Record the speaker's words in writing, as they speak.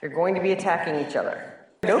You're going to be attacking each other.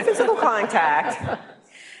 No physical contact.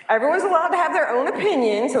 Everyone's allowed to have their own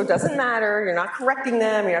opinion, so it doesn't matter. You're not correcting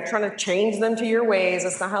them. You're not trying to change them to your ways.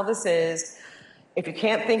 That's not how this is. If you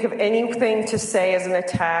can't think of anything to say as an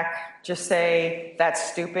attack, just say,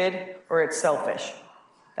 that's stupid or it's selfish.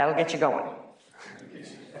 That'll get you going.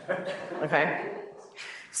 Okay?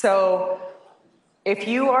 So, if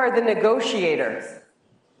you are the negotiator,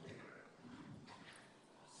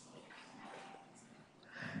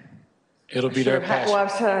 it'll be their passion. Well, I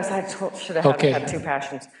should have had two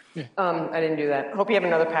passions. Yeah. I didn't do that. Hope you have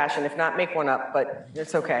another passion. If not, make one up, but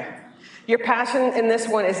it's okay. Your passion in this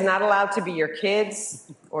one is not allowed to be your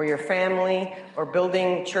kids or your family or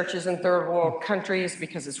building churches in third world countries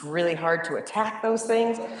because it's really hard to attack those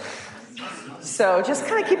things. So just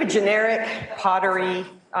kind of keep it generic, pottery,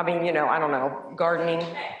 I don't know, gardening.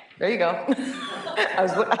 There you go.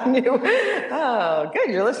 I knew. Oh, good,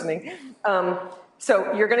 you're listening.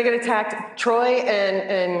 So you're going to get attacked. Troy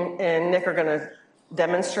and Nick are going to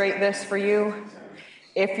demonstrate this for you.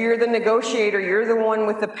 If you're the negotiator, you're the one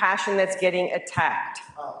with the passion that's getting attacked.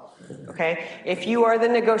 Okay? If you are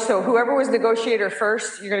the so whoever was negotiator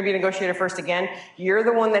first, you're going to be negotiator first again. You're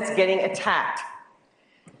the one that's getting attacked.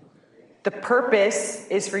 The purpose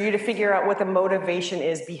is for you to figure out what the motivation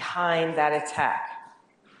is behind that attack.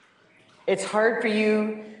 It's hard for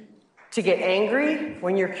you to get angry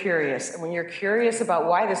when you're curious. And when you're curious about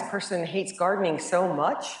why this person hates gardening so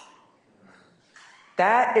much,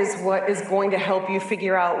 that is what is going to help you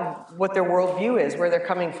figure out what their worldview is, where they're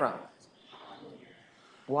coming from.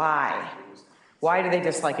 Why? Why do they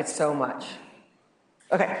dislike it so much?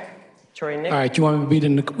 Okay, Troy and Nick. All right, you want me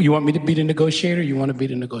to be the negotiator? Or you want to be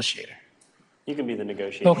the negotiator? You can be the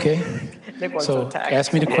negotiator. Okay. Nick wants so to attack.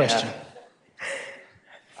 Ask me the question.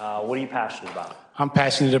 What are you passionate about? I'm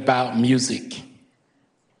passionate about music.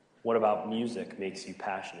 What about music makes you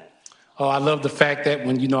passionate? Oh, I love the fact that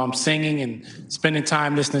when I'm singing and spending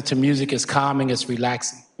time listening to music, it's calming, it's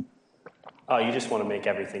relaxing. Oh, you just want to make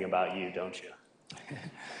everything about you, don't you?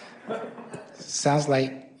 Sounds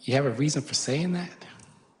like you have a reason for saying that.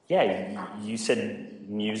 Yeah, you said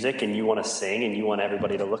music and you want to sing and you want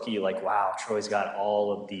everybody to look at you like, wow, Troy's got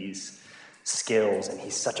all of these skills and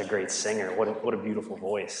he's such a great singer. What a beautiful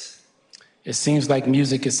voice. It seems like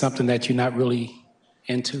music is something that you're not really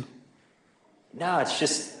into. No, it's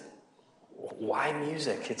just, why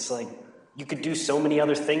music? It's like, you could do so many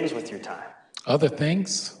other things with your time. Other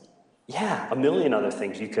things? Yeah, a million other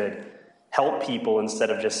things. You could help people instead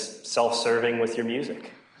of just self-serving with your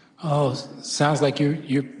music. Oh, sounds like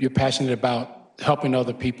you're passionate about helping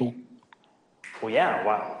other people. Well, yeah.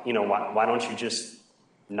 Why don't you just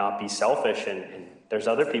not be selfish? And there's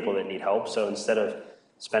other people that need help. So instead of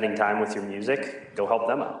spending time with your music, go help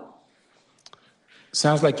them out.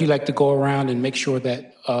 Sounds like you like to go around and make sure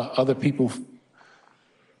that other people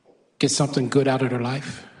get something good out of their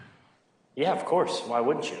life. Yeah, of course. Why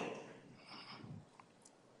wouldn't you?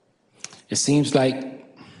 It seems like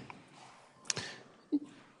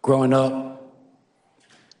growing up,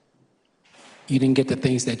 you didn't get the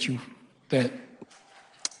things that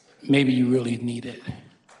maybe you really needed.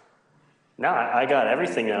 No, I got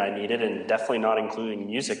everything that I needed, and definitely not including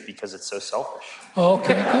music because it's so selfish. Oh,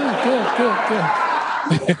 okay,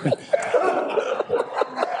 good.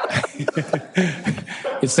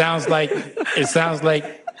 It sounds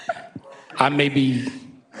like I may be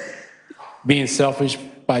being selfish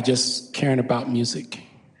by just caring about music.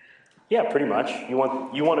 Yeah, pretty much. You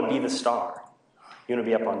want to be the star. You want to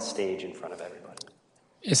be up on stage in front of everybody.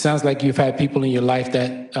 It sounds like you've had people in your life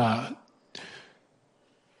that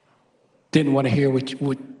didn't want to hear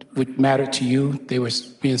what mattered to you. They were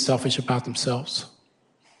being selfish about themselves.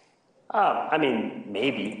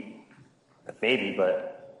 Maybe, but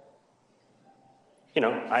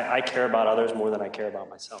I care about others more than I care about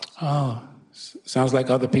myself. Oh, sounds like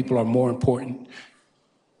other people are more important.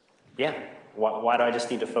 Yeah. Why do I just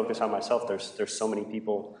need to focus on myself? There's so many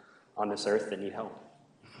people on this earth that need help.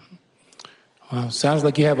 Well, sounds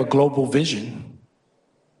like you have a global vision.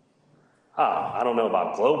 I don't know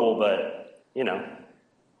about global, but,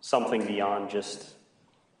 something beyond just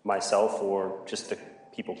myself or just the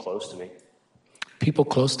people close to me. People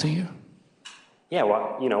close to you? Yeah,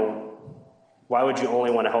 why would you only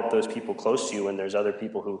want to help those people close to you when there's other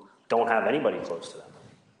people who don't have anybody close to them?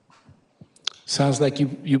 Sounds like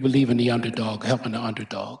you believe in the underdog, helping the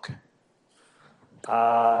underdog.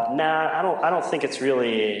 Nah, I don't think it's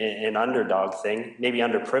really an underdog thing. Maybe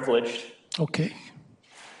underprivileged. Okay.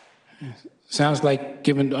 Sounds like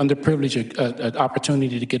giving the underprivileged an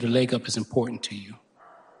opportunity to get a leg up is important to you.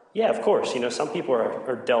 Yeah, of course. Some people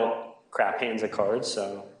are dealt crap hands of cards,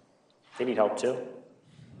 so they need help too.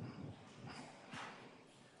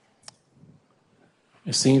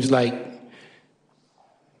 It seems like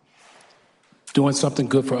doing something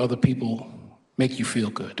good for other people make you feel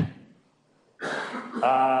good.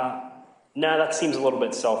 No, that seems a little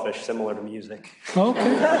bit selfish, similar to music.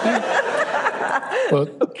 Okay. Well,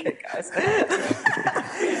 Okay, guys.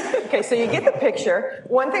 Okay, so you get the picture.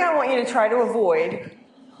 One thing I want you to try to avoid,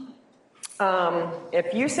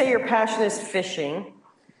 if you say your passion is fishing,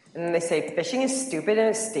 and then they say fishing is stupid and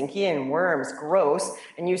it's stinky and worms, gross,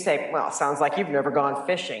 and you say, well, it sounds like you've never gone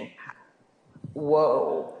fishing.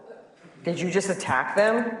 Whoa. Did you just attack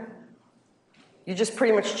them? You just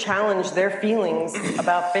pretty much challenged their feelings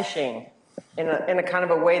about fishing in a kind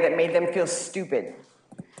of a way that made them feel stupid.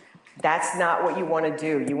 That's not what you want to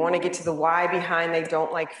do. You want to get to the why behind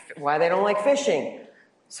why they don't like fishing.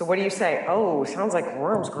 So what do you say? Oh, sounds like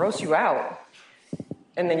worms gross you out.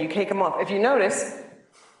 And then you take them off. If you notice,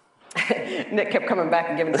 Nick kept coming back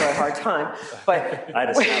and giving Troy a hard time, but I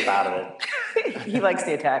had to snap out of it. he likes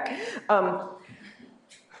the attack.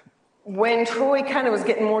 When Troy kind of was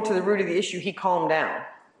getting more to the root of the issue, he calmed down.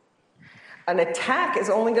 An attack is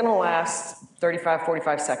only going to last 35,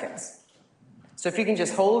 45 seconds. So if you can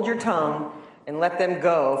just hold your tongue and let them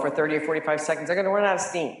go for 30 or 45 seconds, they're going to run out of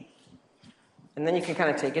steam. And then you can kind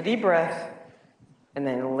of take a deep breath and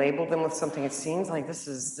then label them with something. It seems like this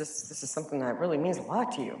is something that really means a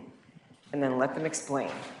lot to you. And then let them explain.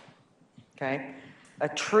 Okay? A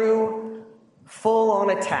true full-on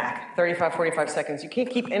attack, 35, 45 seconds. You can't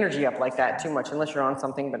keep energy up like that too much unless you're on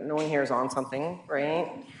something, but no one here is on something, right?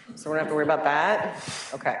 So we don't have to worry about that.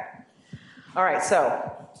 Okay. All right,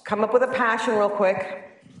 so come up with a passion real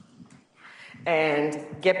quick and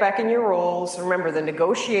get back in your roles. Remember, the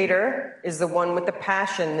negotiator is the one with the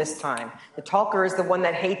passion this time. The talker is the one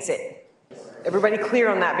that hates it. Everybody clear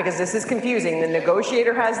on that because this is confusing. The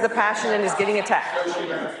negotiator has the passion and is getting attacked.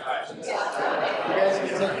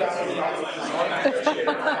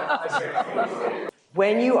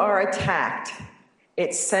 When you are attacked,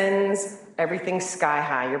 it sends everything sky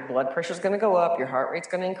high. Your blood pressure is going to go up, your heart rate's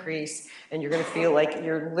going to increase, and you're going to feel like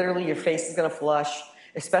your face is going to flush,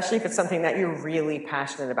 especially if it's something that you're really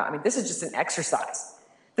passionate about. I mean, this is just an exercise.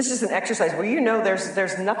 This is an exercise where you know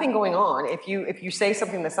there's nothing going on. If you say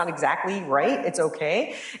something that's not exactly right, it's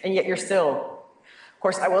okay, and yet you're still. Of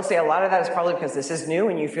course, I will say a lot of that is probably because this is new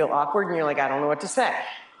and you feel awkward and you're like, I don't know what to say.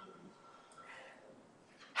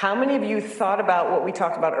 How many of you thought about what we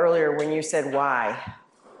talked about earlier when you said why?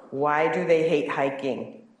 Why do they hate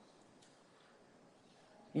hiking?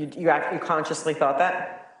 You actually consciously thought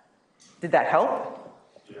that? Did that help?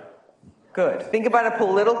 Yeah. Good. Think about a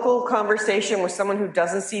political conversation with someone who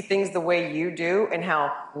doesn't see things the way you do and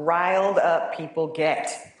how riled up people get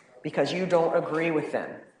because you don't agree with them.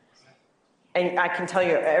 And I can tell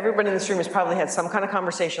you, everybody in this room has probably had some kind of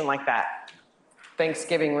conversation like that.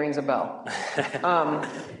 Thanksgiving rings a bell.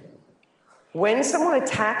 When someone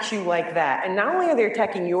attacks you like that, and not only are they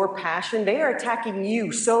attacking your passion, they are attacking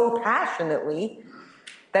you so passionately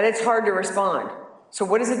that it's hard to respond. So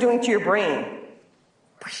what is it doing to your brain?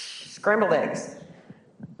 Scrambled eggs.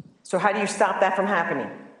 So how do you stop that from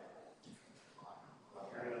happening?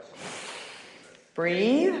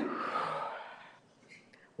 Breathe.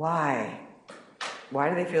 Why? Why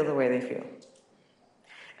do they feel the way they feel?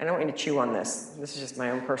 I don't want you to chew on this. This is just my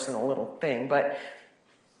own personal little thing, but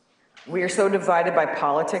we are so divided by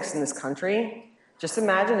politics in this country. Just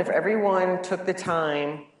imagine if everyone took the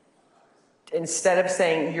time, instead of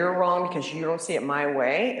saying you're wrong because you don't see it my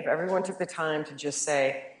way, if everyone took the time to just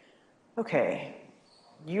say, okay,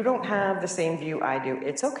 you don't have the same view I do.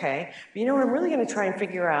 It's okay. But you know what? I'm really going to try and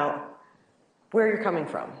figure out where you're coming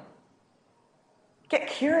from. Get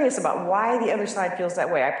curious about why the other side feels that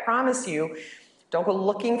way. I promise you, don't go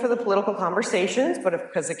looking for the political conversations,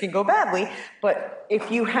 because it can go badly. But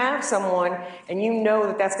if you have someone and you know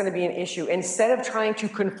that that's going to be an issue, instead of trying to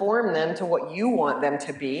conform them to what you want them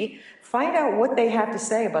to be, find out what they have to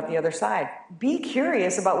say about the other side. Be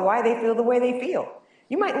curious about why they feel the way they feel.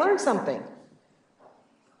 You might learn something.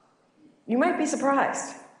 You might be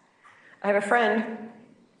surprised. I have a friend.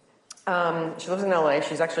 She lives in LA.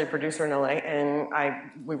 She's actually a producer in LA, and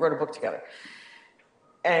we wrote a book together.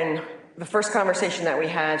 And the first conversation that we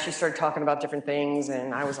had, she started talking about different things,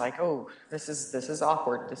 and I was like, oh, this is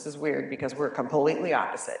awkward. This is weird because we're completely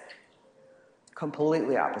opposite.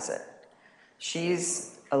 Completely opposite.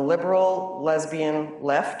 She's a liberal, lesbian,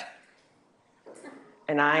 left,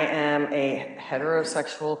 and I am a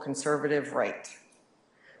heterosexual, conservative, right.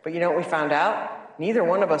 But you know what we found out? Neither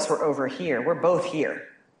one of us were over here. We're both here.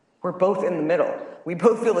 We're both in the middle. We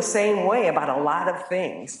both feel the same way about a lot of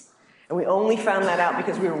things. And we only found that out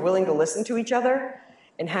because we were willing to listen to each other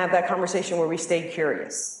and have that conversation where we stayed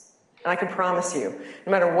curious. And I can promise you,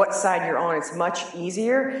 no matter what side you're on, it's much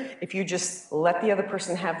easier if you just let the other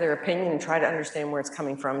person have their opinion and try to understand where it's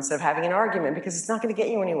coming from instead of having an argument, because it's not going to get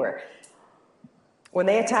you anywhere. When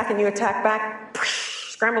they attack and you attack back,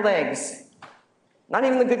 scrambled eggs. Not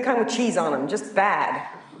even the good kind with cheese on them, just bad,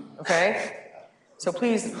 okay? So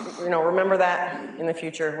please, remember that in the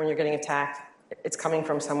future when you're getting attacked. It's coming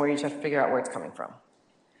from somewhere. You just have to figure out where it's coming from.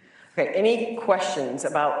 Okay, any questions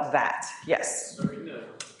about that? Yes? So in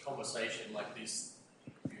a conversation like this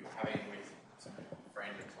you're having with some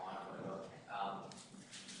friend or client or whatever,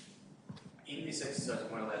 in this exercise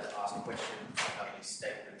when allowed to ask a question about these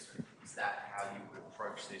statements, is that how you would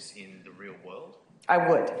approach this in the real world? I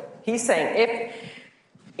would. He's saying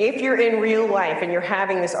if you're in real life and you're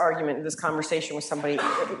having this argument, this conversation with somebody,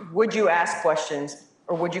 would you ask questions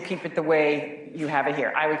or would you keep it the way you have it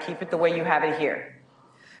here? I would keep it the way you have it here.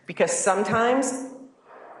 Because sometimes,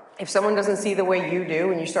 if someone doesn't see the way you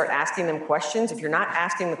do and you start asking them questions, if you're not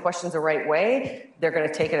asking the questions the right way, they're going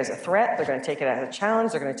to take it as a threat, they're going to take it as a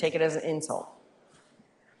challenge, they're going to take it as an insult.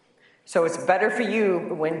 So it's better for you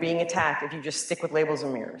when being attacked if you just stick with labels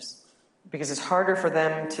and mirrors. Because it's harder for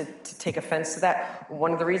them to take offense to that.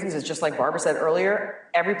 One of the reasons is, just like Barbara said earlier,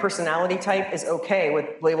 every personality type is okay with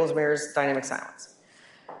labels, mirrors, dynamic silence.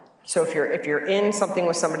 So if you're in something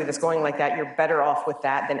with somebody that's going like that, you're better off with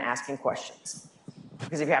that than asking questions.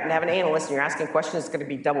 Because if you happen to have an analyst and you're asking questions, it's going to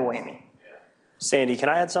be double whammy. Sandy, can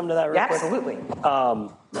I add something to that real quick? Absolutely.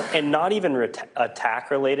 And not even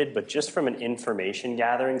attack related, but just from an information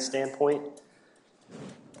gathering standpoint,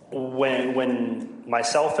 when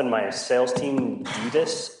myself and my sales team do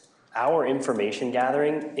this, our information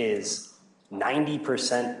gathering is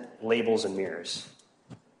 90% labels and mirrors.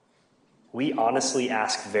 We honestly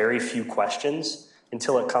ask very few questions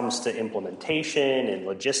until it comes to implementation and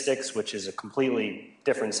logistics, which is a completely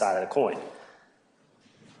different side of the coin.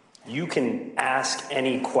 You can ask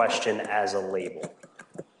any question as a label.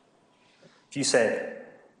 If you said,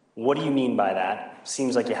 "What do you mean by that?"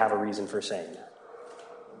 Seems like you have a reason for saying that.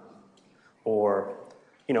 Or,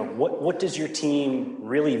 what does your team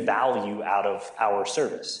really value out of our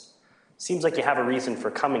service? Seems like you have a reason for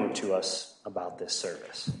coming to us about this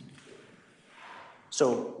service.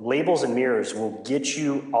 So labels and mirrors will get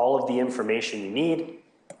you all of the information you need,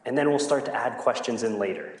 and then we'll start to add questions in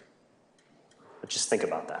later. But just think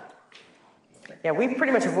about that. Yeah, we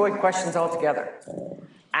pretty much avoid questions altogether.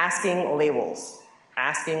 Asking labels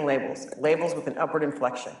with an upward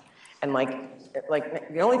inflection. And like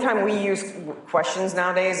the only time we use questions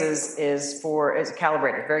nowadays is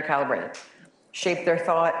calibrated, very calibrated. Shape their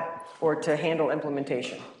thought or to handle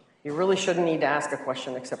implementation. You really shouldn't need to ask a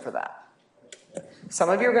question except for that. Some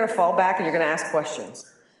of you are going to fall back and you're going to ask questions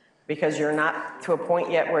because you're not to a point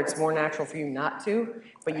yet where it's more natural for you not to,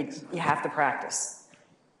 but you have to practice.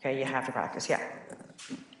 Okay, you have to practice, yeah.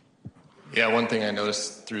 Yeah, one thing I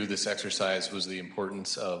noticed through this exercise was the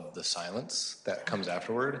importance of the silence that comes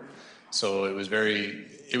afterward. So it was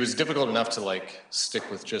difficult enough to stick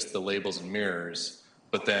with just the labels and mirrors,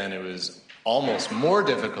 but then it was almost more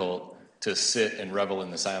difficult to sit and revel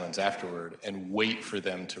in the silence afterward and wait for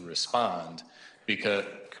them to respond.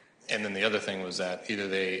 And then the other thing was that either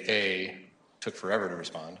they, A, took forever to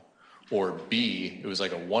respond, or B, it was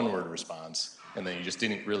like a one-word response, and then you just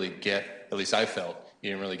didn't really get, at least I felt, you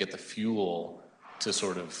didn't really get the fuel to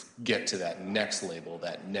sort of get to that next label,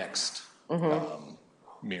 that next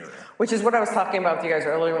mirror. Which is what I was talking about with you guys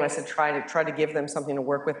earlier when I said try to give them something to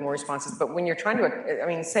work with, more responses. But when you're trying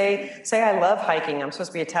to, say I love hiking, I'm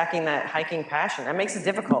supposed to be attacking that hiking passion. That makes it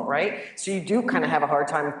difficult, right? So you do kind of have a hard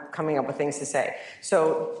time coming up with things to say.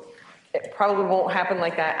 So it probably won't happen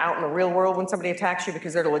like that out in the real world when somebody attacks you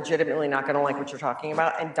because they're legitimately not going to like what you're talking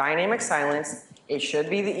about. And dynamic silence, it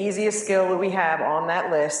should be the easiest skill that we have on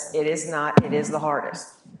that list. It is not. It is the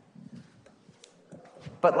hardest.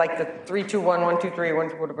 But like the 3, 2, 1, 1, 2, 3, 1,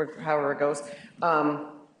 whatever, however it goes,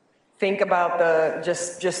 think about the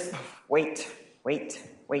just wait.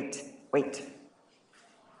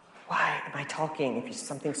 Why am I talking if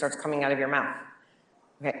something starts coming out of your mouth?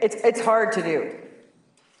 Okay, it's hard to do.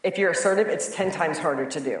 If you're assertive, it's 10 times harder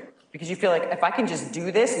to do because you feel like if I can just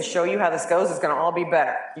do this and show you how this goes, it's going to all be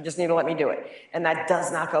better. You just need to let me do it, and that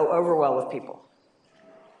does not go over well with people.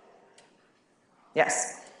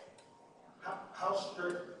 Yes. How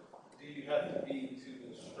strict do you have to be to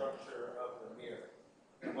the structure of the mirror?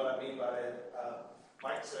 And what I mean by it,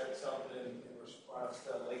 Mike said something in response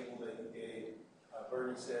to a label that you gave.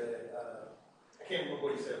 Bernie said, I can't remember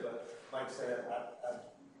what he said, but Mike said,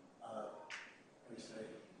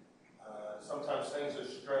 sometimes things are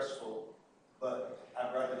stressful, but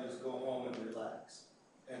I'd rather just go home and relax.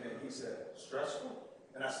 And then he said, stressful?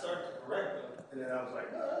 And And I started to correct them, and then I was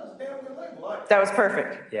like, no, that was a damn good label. That was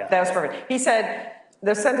perfect. Yeah. That was perfect. He said,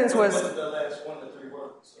 the sentence was, It wasn't the last 1 to 3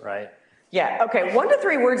 words. So. Right. yeah, okay, 1 to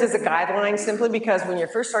 3 words is a guideline simply because when you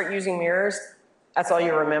first start using mirrors, that's all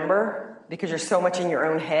you remember because you're so much in your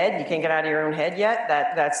own head. You can't get out of your own head yet.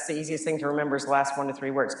 That's the easiest thing to remember is the last 1 to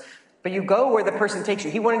 3 words. But you go where the person takes you.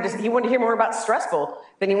 He wanted to hear more about stressful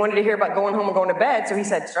than he wanted to hear about going home and going to bed. So he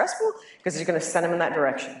said stressful because you're going to send him in that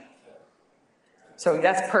direction. So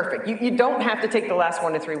that's perfect. You don't have to take the last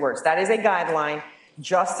 1 to 3 words. That is a guideline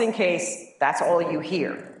just in case that's all you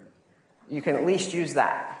hear. You can at least use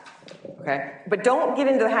that. Okay? But don't get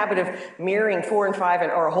into the habit of mirroring 4 and 5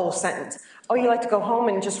 or a whole sentence. Oh, you like to go home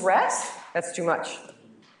and just rest? That's too much.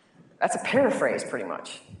 That's a paraphrase pretty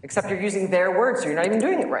much. Except you're using their words, so you're not even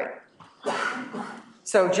doing it right.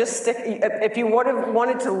 So just stick, if you would have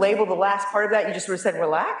wanted to label the last part of that, you just would have said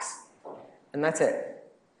relax, and that's it.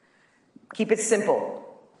 Keep it simple.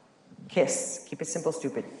 KISS. Keep it simple,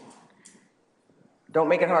 stupid. Don't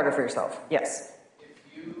make it harder for yourself. Yes? If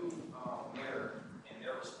you mirror and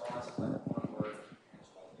their response is like one word, and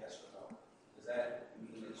it's like yes or no, does that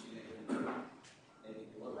mean that you didn't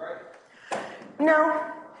do it right? No.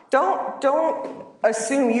 Don't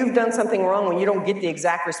assume you've done something wrong when you don't get the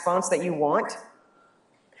exact response that you want.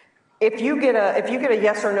 If you get a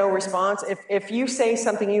yes or no response, if you say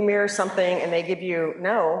something, you mirror something, and they give you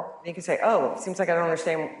no, you can say, oh, it seems like I don't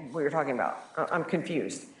understand what you're talking about. I'm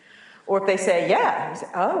confused. Or if they say, yeah, you say,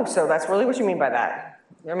 oh, so that's really what you mean by that.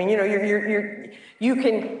 I mean, you know, you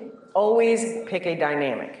can always pick a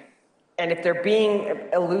dynamic. And if they're being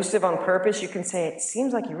elusive on purpose, you can say, it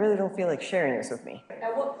seems like you really don't feel like sharing this with me.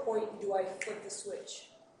 At what point do I flip the switch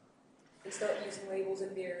and start using labels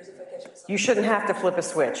and mirrors if I catch myself? You shouldn't have to flip a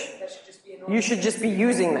switch. That should just be a normal You should just be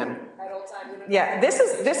using them. at all times. Yeah, this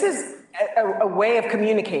is a way of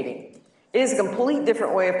communicating. It is a complete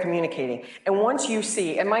different way of communicating. And once you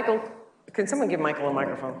see, and Michael, can someone give Michael a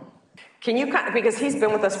microphone? Can you, because he's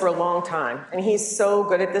been with us for a long time, and he's so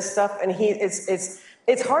good at this stuff, and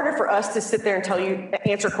it's harder for us to sit there and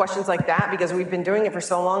answer questions like that because we've been doing it for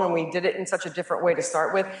so long and we did it in such a different way to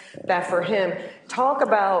start with that for him. Talk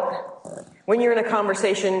about when you're in a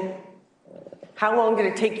conversation, how long did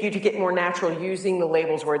it take you to get more natural using the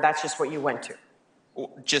labels where that's just what you went to?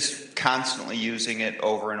 Just constantly using it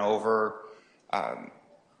over and over.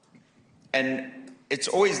 And it's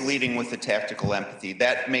always leading with the tactical empathy.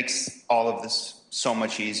 That makes all of this so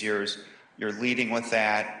much easier. You're leading with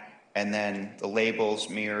that. And then the labels,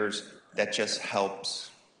 mirrors, that just helps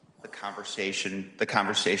the conversation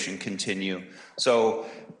continue. So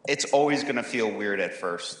it's always going to feel weird at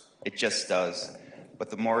first. It just does. But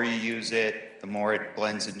the more you use it, the more it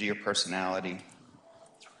blends into your personality.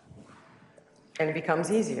 And it becomes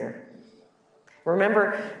easier.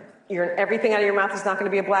 Remember, everything out of your mouth is not going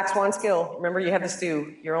to be a black swan skill. Remember, you have the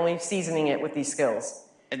stew. You're only seasoning it with these skills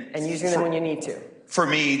and using them when you need to. For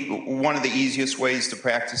me, one of the easiest ways to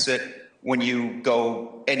practice it, when you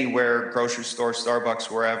go anywhere, grocery store, Starbucks,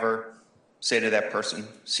 wherever, say to that person,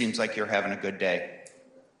 seems like you're having a good day.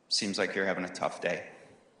 Seems like you're having a tough day.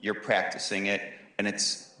 You're practicing it, and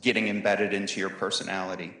it's getting embedded into your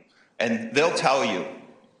personality. And they'll tell you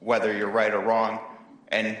whether you're right or wrong,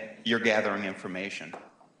 and you're gathering information.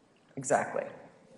 Exactly.